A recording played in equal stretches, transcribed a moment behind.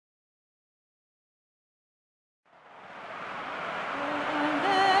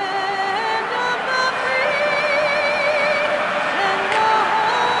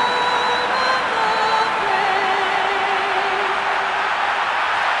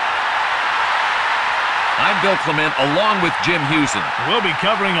Bill Clement along with Jim Hewson. We'll be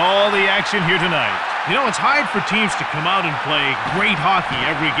covering all the action here tonight. You know, it's hard for teams to come out and play great hockey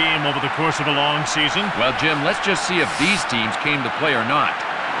every game over the course of a long season. Well, Jim, let's just see if these teams came to play or not.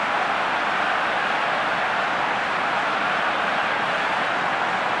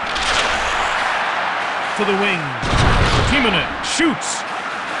 To the wing. Timonen shoots.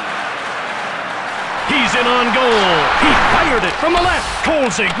 He's in on goal. He fired it from the left.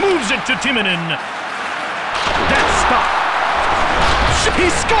 Kolzig moves it to Timonen. That's stopped. He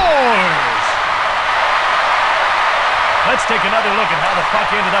scores! Let's take another look at how the puck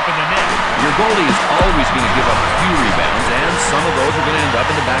ended up in the net. Your goalie is always going to give up a few rebounds, and some of those are going to end up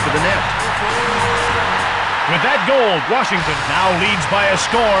in the back of the net. With that goal, Washington now leads by a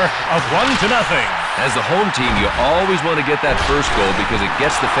score of 1-0. As the home team, you always want to get that first goal because it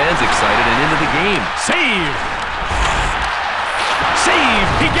gets the fans excited and into the game. Save! Save!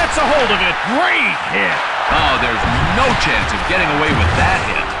 He gets a hold of it. Great hit! Oh, there's no chance of getting away with that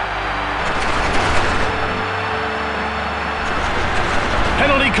hit.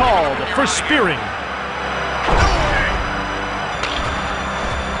 Penalty called for spearing.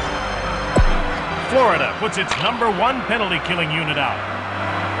 Florida puts its #1 penalty-killing unit out.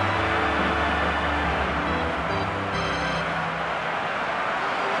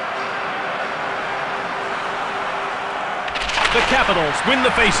 The Capitals win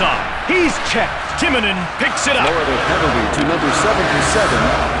the face-off. He's checked. Timonen picks it up. Florida penalty to number 77.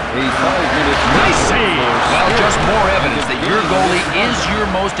 A 5-minute nice save. Well, just more evidence that your goalie is your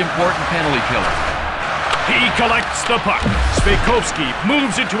most important penalty killer. He collects the puck. Svejkovsky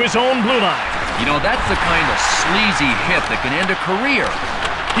moves it to his own blue line. You know, that's the kind of sleazy hit that can end a career.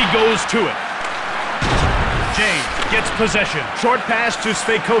 He goes to it. James gets possession. Short pass to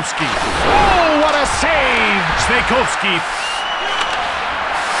Svejkovsky. Oh, what a save! Svejkovsky.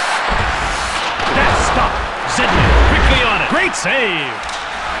 That's stopped. Zedman quickly on it. Great save.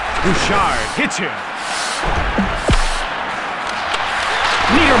 Bouchard hits him.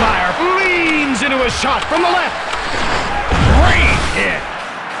 Niedermeyer leans into a shot from the left. Great hit.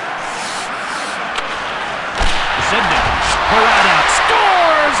 Zedman. Parada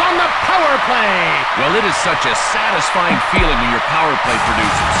scores on the power play. Well, it is such a satisfying feeling when your power play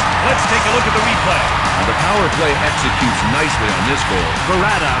produces. Let's take a look at the replay. The power play executes nicely on this goal.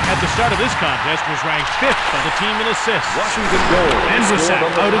 Parada, at the start of this contest, was ranked 5th on the team in assists. Washington goal. And was set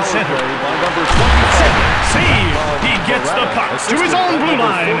out of center. By number 25. Save! He gets the puck to his own blue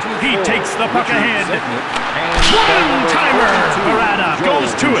line. He takes the puck ahead. One-timer! Parada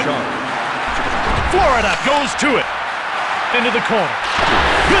goes to it. Florida goes to it. Into the corner.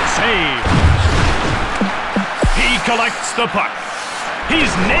 Good save. He collects the puck.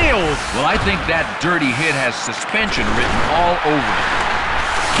 He's nailed. Well, I think that dirty hit has suspension written all over it.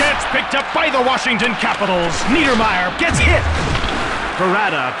 Gets picked up by the Washington Capitals. Niedermeyer gets hit.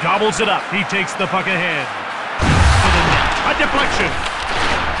 Parada gobbles it up. He takes the puck ahead. To the net. A deflection.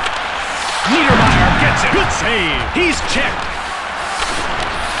 Niedermeyer gets it. Good save. He's checked.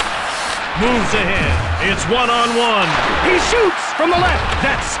 Moves ahead. It's one-on-one. He shoots from the left.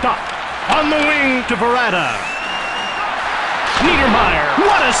 That's stopped. On the wing to Parada. Niedermeyer.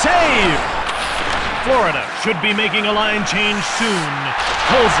 What a save! Florida should be making a line change soon.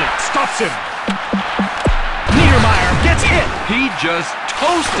 Kolzig stops him. Niedermeyer gets hit. He just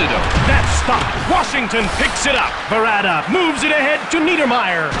toasted him. That's stopped. Washington picks it up. Parada moves it ahead to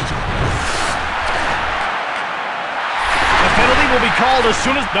Niedermeyer. The penalty will be called as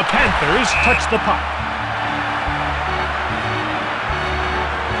soon as the Panthers touch the puck.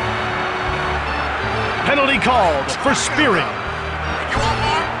 Penalty called for spearing. You want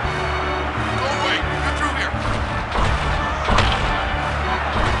more? Go away. Get through here.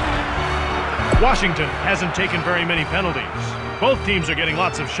 Washington hasn't taken very many penalties. Both teams are getting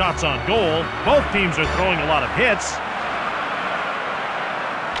lots of shots on goal. Both teams are throwing a lot of hits.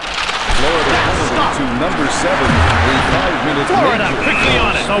 Florida penalty to number 7. A 5-minute Florida quickly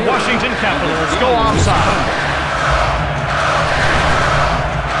on it. The Washington Capitals go offside.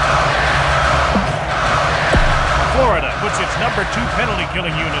 Florida puts its #2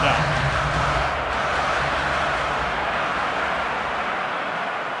 penalty-killing unit out.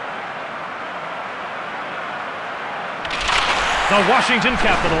 The Washington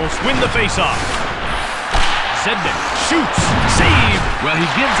Capitals win the faceoff. Zedman shoots. Save. Well, he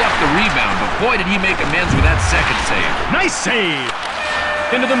gives up the rebound, but boy, did he make amends with that second save. Nice save.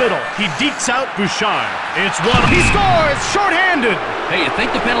 Into the middle. He dekes out Bouchard. It's one. He scores! Short-handed. Hey, you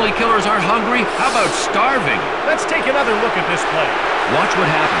think the penalty killers aren't hungry? How about starving? Let's take another look at this play. Watch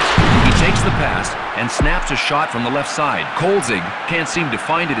what happens. He takes the pass and snaps a shot from the left side. Kolzig can't seem to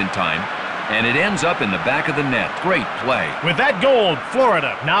find it in time, And it ends up in the back of the net. Great play. With that goal,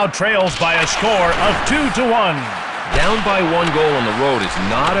 Florida now trails by a score of 2-1. Down by 1 goal on the road is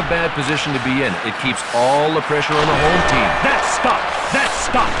not a bad position to be in. It keeps all the pressure on the home team. That's stopped. That's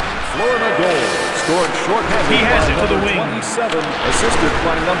stopped. Florida goal. Scored shorthanded He has by it to the number wing. 27, assisted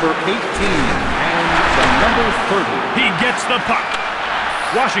by number 18 and the number 30. He gets the puck.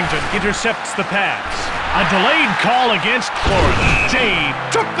 Washington intercepts the pass. A delayed call against Florida. Jay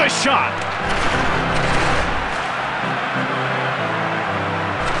took the shot.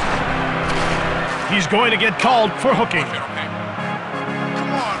 He's going to get called for hooking.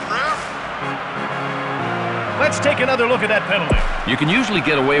 Come on, ref. Let's take another look at that penalty. You can usually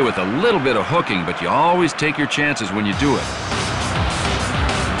get away with a little bit of hooking, but you always take your chances when you do it.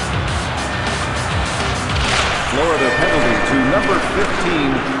 Florida penalty to number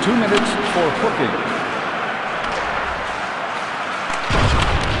 15, 2 minutes for hooking.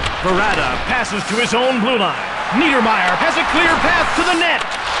 Verada passes to his own blue line. Niedermeyer has a clear path to the net.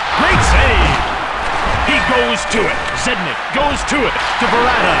 Great save. He goes to it. Zednik goes to it. To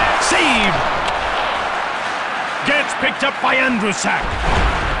Verada. Save. Gets picked up by Andrusak.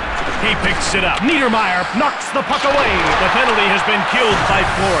 He picks it up. Niedermeyer knocks the puck away. The penalty has been killed by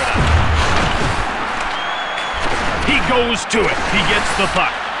Florida. He goes to it. He gets the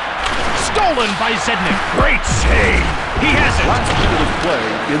puck. Stolen by Zednik. Great save. He has it. Last minute of play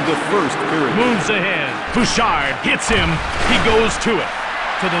in the first period. Moves ahead. Bouchard hits him. He goes to it.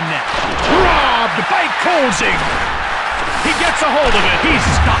 To the net. Robbed by Kolzig. He gets a hold of it. He's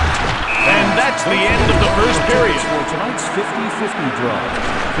stopped. And that's the end of the first period. For tonight's 50-50 draw,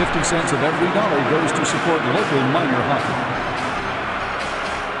 50 cents of every dollar goes to support local minor hockey.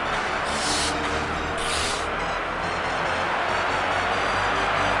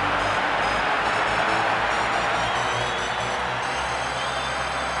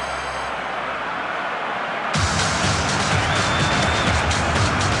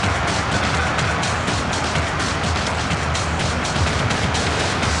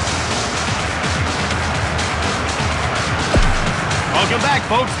 Welcome back,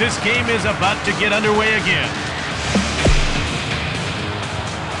 folks. This game is about to get underway again.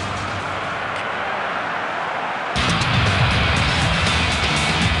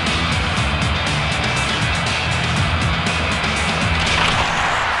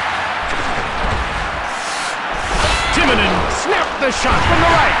 Timonen snapped the shot from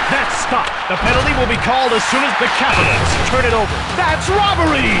the right. That's stopped. The penalty will be called as soon as the Capitals turn it over. That's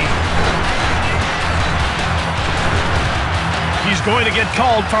robbery! He's going to get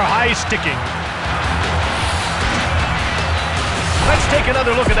called for high sticking. Let's take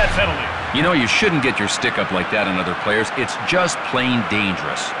another look at that penalty. You know, you shouldn't get your stick up like that on other players. It's just plain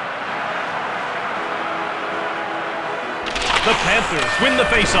dangerous. The Panthers win the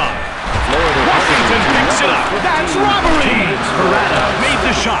faceoff. Florida Washington picks it up. 15, That's robbery! 2 minutes. Verada made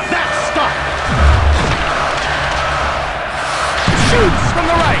the shot. That's stopped. Shoots from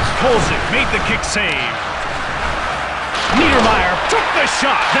the right. Kolzig made the kick save. Niedermeyer took the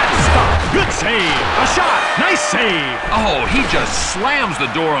shot. That's stopped. Good save. A shot. Nice save. Oh, he just slams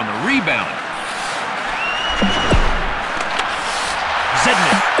the door on the rebound.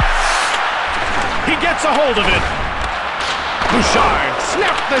 Zednik. He gets a hold of it. Bouchard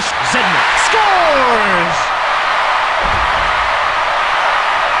snapped the Zednik scores!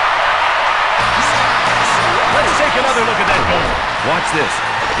 Let's take another look at that goal. Watch this.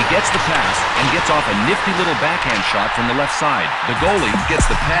 He gets the pass and gets off a nifty little backhand shot from the left side. The goalie gets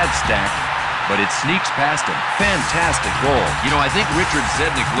the pad stacked, but it sneaks past him. Fantastic goal. You know, I think Richard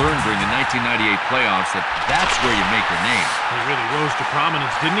Zednik learned during the 1998 playoffs that that's where you make your name. He really rose to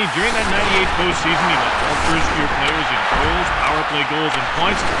prominence, didn't he? During that 98 postseason, he led all first-year players in goals, power play goals, and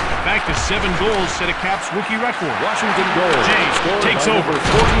points. In fact, his 7 goals set a Caps rookie record. Washington goal. Jay Scored takes by over.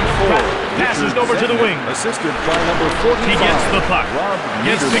 number 44. Passes Richard over to the Zednik, wing. Assisted by number 45. He gets the puck. Rob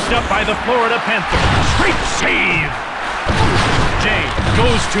Gets Niedermeyer. picked up by the Florida Panthers. Great save! Jay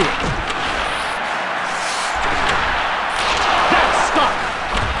goes to it. That's stopped.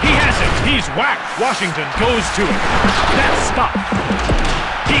 He has it. He's whacked. Washington goes to it. That's stopped.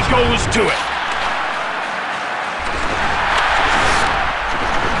 He goes to it.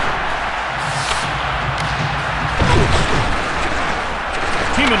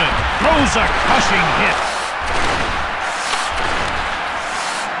 Timonen throws a crushing hit.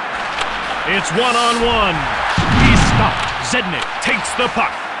 It's one-on-one. He's stopped. Zednik takes the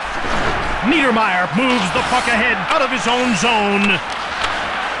puck. Niedermeyer moves the puck ahead out of his own zone.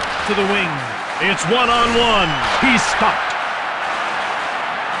 To the wing. It's one-on-one. He's stopped.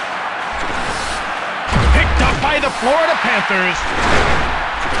 Picked up by the Florida Panthers.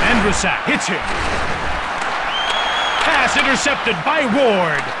 Andrusak hits him. Pass intercepted by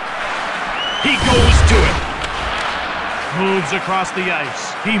Ward. He goes to it. Moves across the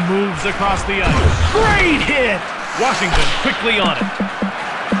ice. He moves across the ice. Great hit! Washington quickly on it.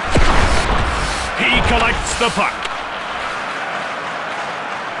 He collects the puck.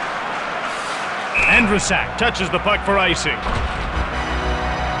 Andrusak touches the puck for icing.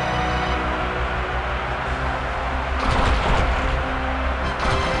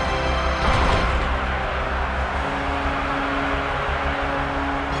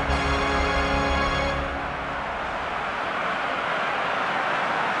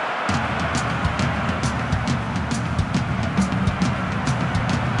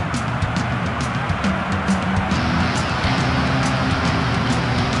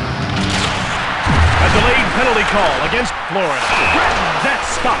 Penalty call against Florida. That's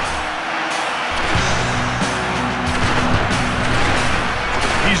stopped.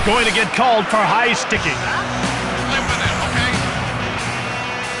 He's going to get called for high sticking. Live with it, okay?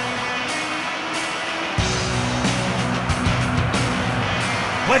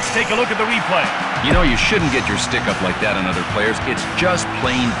 Let's take a look at the replay. You know, you shouldn't get your stick up like that on other players. It's just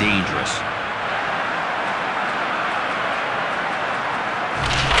plain dangerous.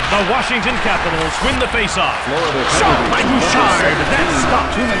 The Washington Capitals win the faceoff. Florida Shot by Bouchard. That's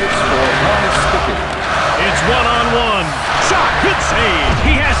stopped. 2 minutes for high sticking. It's one-on-one. Shot. Good save.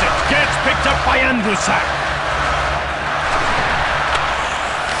 He has it. Gets picked up by Andrusak.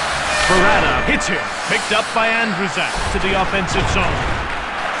 Beretta hits him. Picked up by Andrusak to the offensive zone.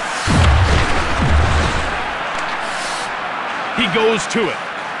 He goes to it.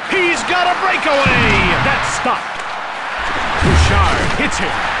 He's got a breakaway. That's stopped. Bouchard hits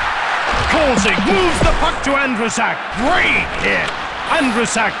him. Kolzig moves the puck to Andrusak. Great hit.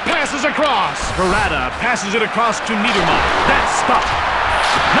 Andrusak passes across. Beretta passes it across to Niedermeyer. That's stopped.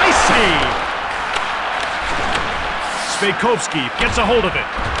 Nice save. Spejkovsky gets a hold of it.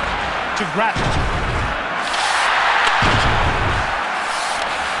 To Grattan.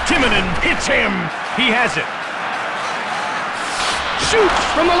 Timonen hits him. He has it. Shoots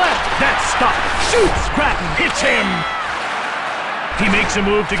from the left. That's stopped. Shoots. Grattan hits him. He makes a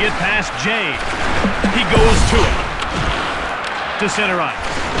move to get past Jay. He goes to it. To center ice.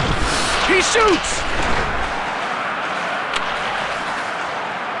 He shoots!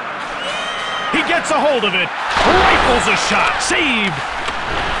 He gets a hold of it. Rifles a shot. Saved!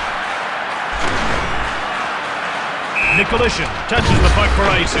 Nicolishin touches the puck for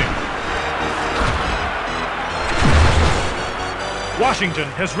icing. Washington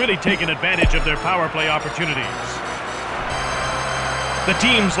has really taken advantage of their power play opportunities. The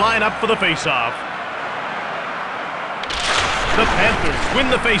teams line up for the faceoff. The Panthers win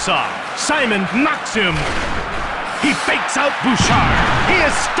the faceoff. Simon knocks him. He fakes out Bouchard. He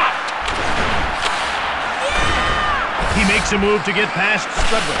is stopped. He makes a move to get past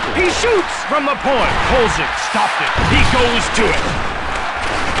Strudwick. He shoots from the point. Kolzig stopped it. He goes to it.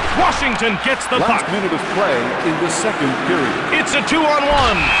 Washington gets the puck. Last minute of play in the second period. It's a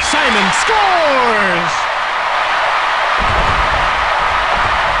 2-on-1. Simon scores!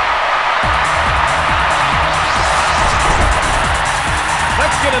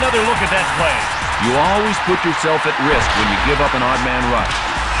 Let's get another look at that play. You always put yourself at risk when you give up an odd man rush.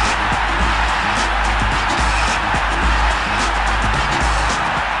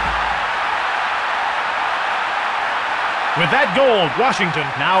 With that goal, Washington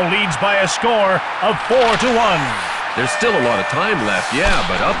now leads by a score of 4-1. There's still a lot of time left, yeah,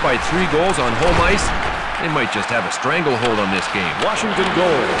 but up by 3 goals on home ice, they might just have a stranglehold on this game. Washington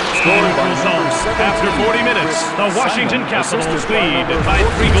goal. Scored by Zone. After 40 minutes, the Washington Capitals lead by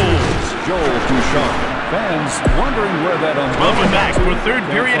 3 goals. Joel Bouchard. Fans wondering where that Welcome back for third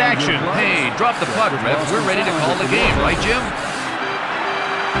period action. Hey, drop the puck, Revs. We're ready to call the game, right, Jim?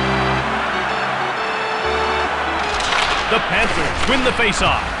 The Panthers win the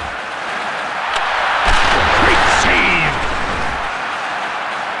faceoff. Great save!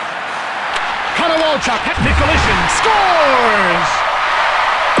 Konowalchuk, Nicolishin scores!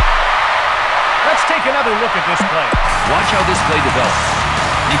 Let's take another look at this play. Watch how this play develops.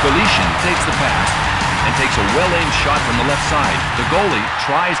 Nicolishin takes the pass and takes a well-aimed shot from the left side. The goalie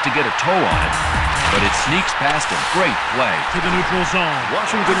tries to get a toe on it, but it sneaks past him. Great play. To the neutral zone.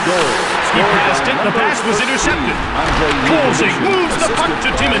 Washington goal. He passed it. The pass was intercepted. Kolzig moves the puck to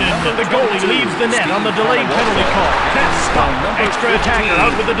Timonen. The goalie leaves the net on the delayed penalty call. That's stopped. Extra attacker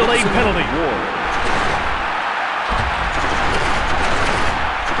out with the delayed penalty.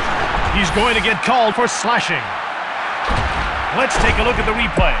 He's going to get called for slashing. Let's take a look at the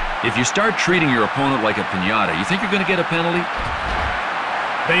replay. If you start treating your opponent like a piñata, you think you're going to get a penalty?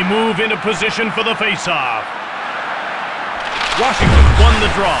 They move into position for the faceoff. Washington won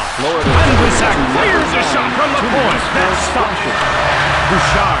the draw. Andrusak clears a shot from the point. That's stopped.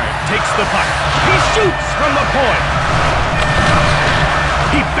 Bouchard takes the puck. He shoots from the point.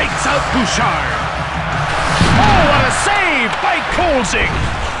 He fakes out Bouchard. Oh, what a save by Kolzig.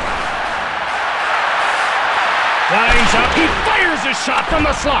 Lines up. He fires a shot from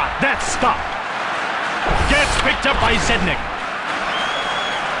the slot. That's stopped. Gets picked up by Zednik.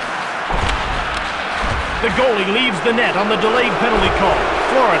 The goalie leaves the net on the delayed penalty call.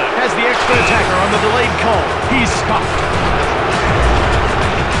 Florida has the extra attacker on the delayed call. He's stopped.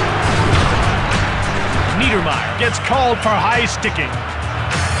 Niedermeyer gets called for high sticking.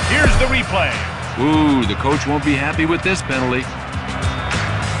 Here's the replay. Ooh, the coach won't be happy with this penalty.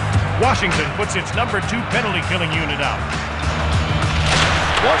 Washington puts its number 2 penalty killing unit out.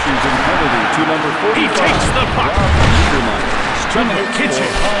 Washington penalty to number 45. He takes the puck. Niedermeyer. Kitchen.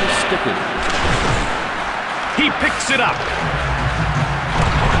 High sticking. He picks it up.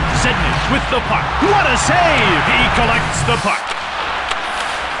 Zednik with the puck. What a save! He collects the puck.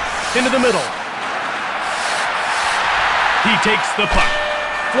 Into the middle. He takes the puck.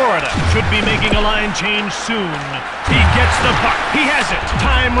 Florida should be making a line change soon. He gets the puck. He has it.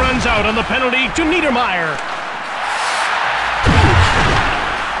 Time runs out on the penalty to Niedermeyer.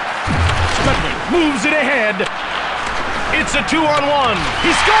 Strudwick moves it ahead. It's a 2-on-1.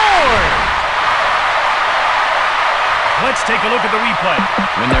 He scored! Let's take a look at the replay.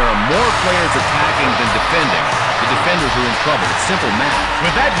 When there are more players attacking than defending, the defenders are in trouble. It's simple math.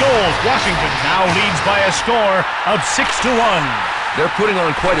 With that goal, Washington now leads by a score of 6-1. They're putting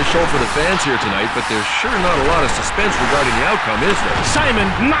on quite a show for the fans here tonight, but there's sure not a lot of suspense regarding the outcome, is there? Simon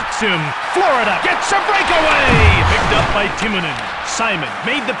knocks him. Florida gets a breakaway. Picked up by Timonen. Simon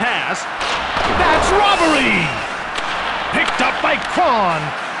made the pass. That's robbery. Picked up by Kron.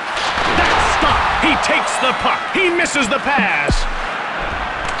 That's stopped. He takes the puck. He misses the pass.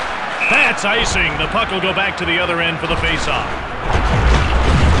 That's icing. The puck will go back to the other end for the faceoff.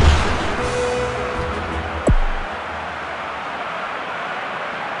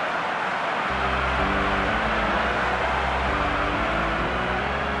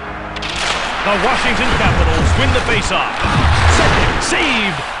 The Washington Capitals win the faceoff. Second,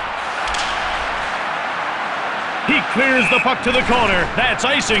 saved. He clears the puck to the corner. That's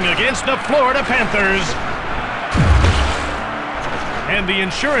icing against the Florida Panthers. And the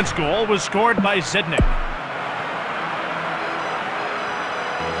insurance goal was scored by Zednik.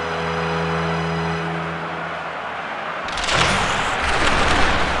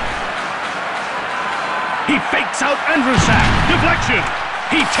 He fakes out Andrusak. Deflection.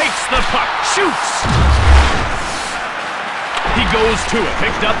 He takes the puck. Shoots. He goes to it.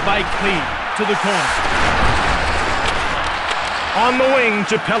 Picked up by Klee. To the corner. On the wing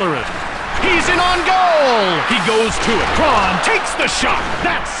to Pellerin. He's in on goal! He goes to it. Kron takes the shot.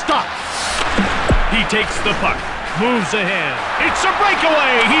 That's stopped. He takes the puck. Moves ahead. It's a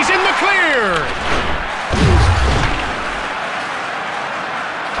breakaway. He's in the clear.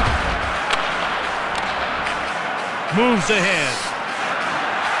 Moves ahead.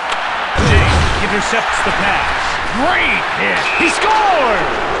 Jake intercepts the pass. Great hit. He scored!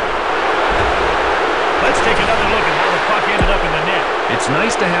 Let's take another look at how the puck ended up in the net. It's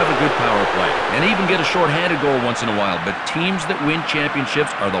nice to have a good power play and even get a shorthanded goal once in a while, but teams that win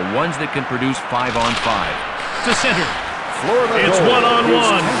championships are the ones that can produce 5-on-5. To center. Florida It's goal.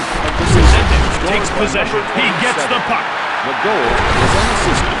 1-on-1. Zednik takes possession. He gets the puck. The goal is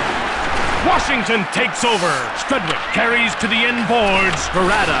unassisted. Washington takes over. Strudwick carries to the end boards.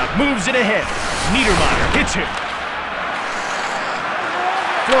 Verada moves it ahead. Niedermeyer hits him.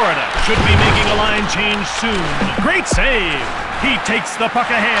 Florida should be making a line change soon. Great save. He takes the puck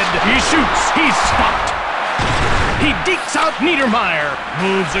ahead. He shoots. He's stopped. He dekes out Niedermeyer.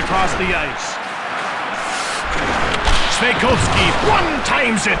 Moves across the ice. Sveikovsky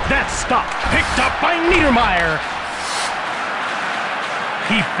one-times it. That's stopped. Picked up by Niedermeyer.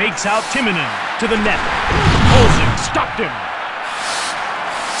 He fakes out Timonen to the net. Kolzig stopped him.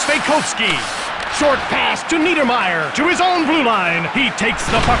 Sveikovsky. Short pass to Niedermeyer, to his own blue line. He takes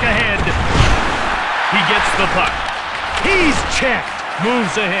the puck ahead. He gets the puck. He's checked.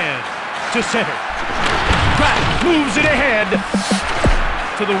 Moves ahead to center. Pratt moves it ahead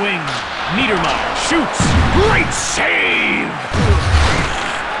to the wing. Niedermeyer shoots. Great save!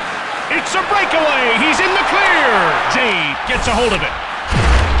 It's a breakaway. He's in the clear. Jade gets a hold of it.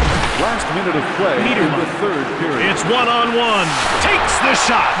 Last minute of play in the third period. It's 1-on-1. Takes the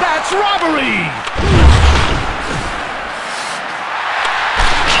shot. That's robbery.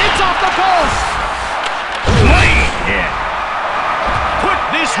 It's off the post. Great hit. Put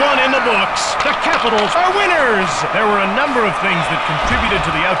this This one in the books. The Capitals are winners. There were a number of things that contributed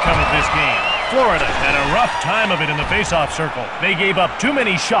to the outcome of this game. Florida had a rough time of it in the faceoff circle. They gave up too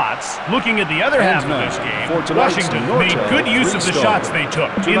many shots. Looking at the other half of this game, Washington made good use of the shots they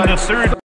took. In the third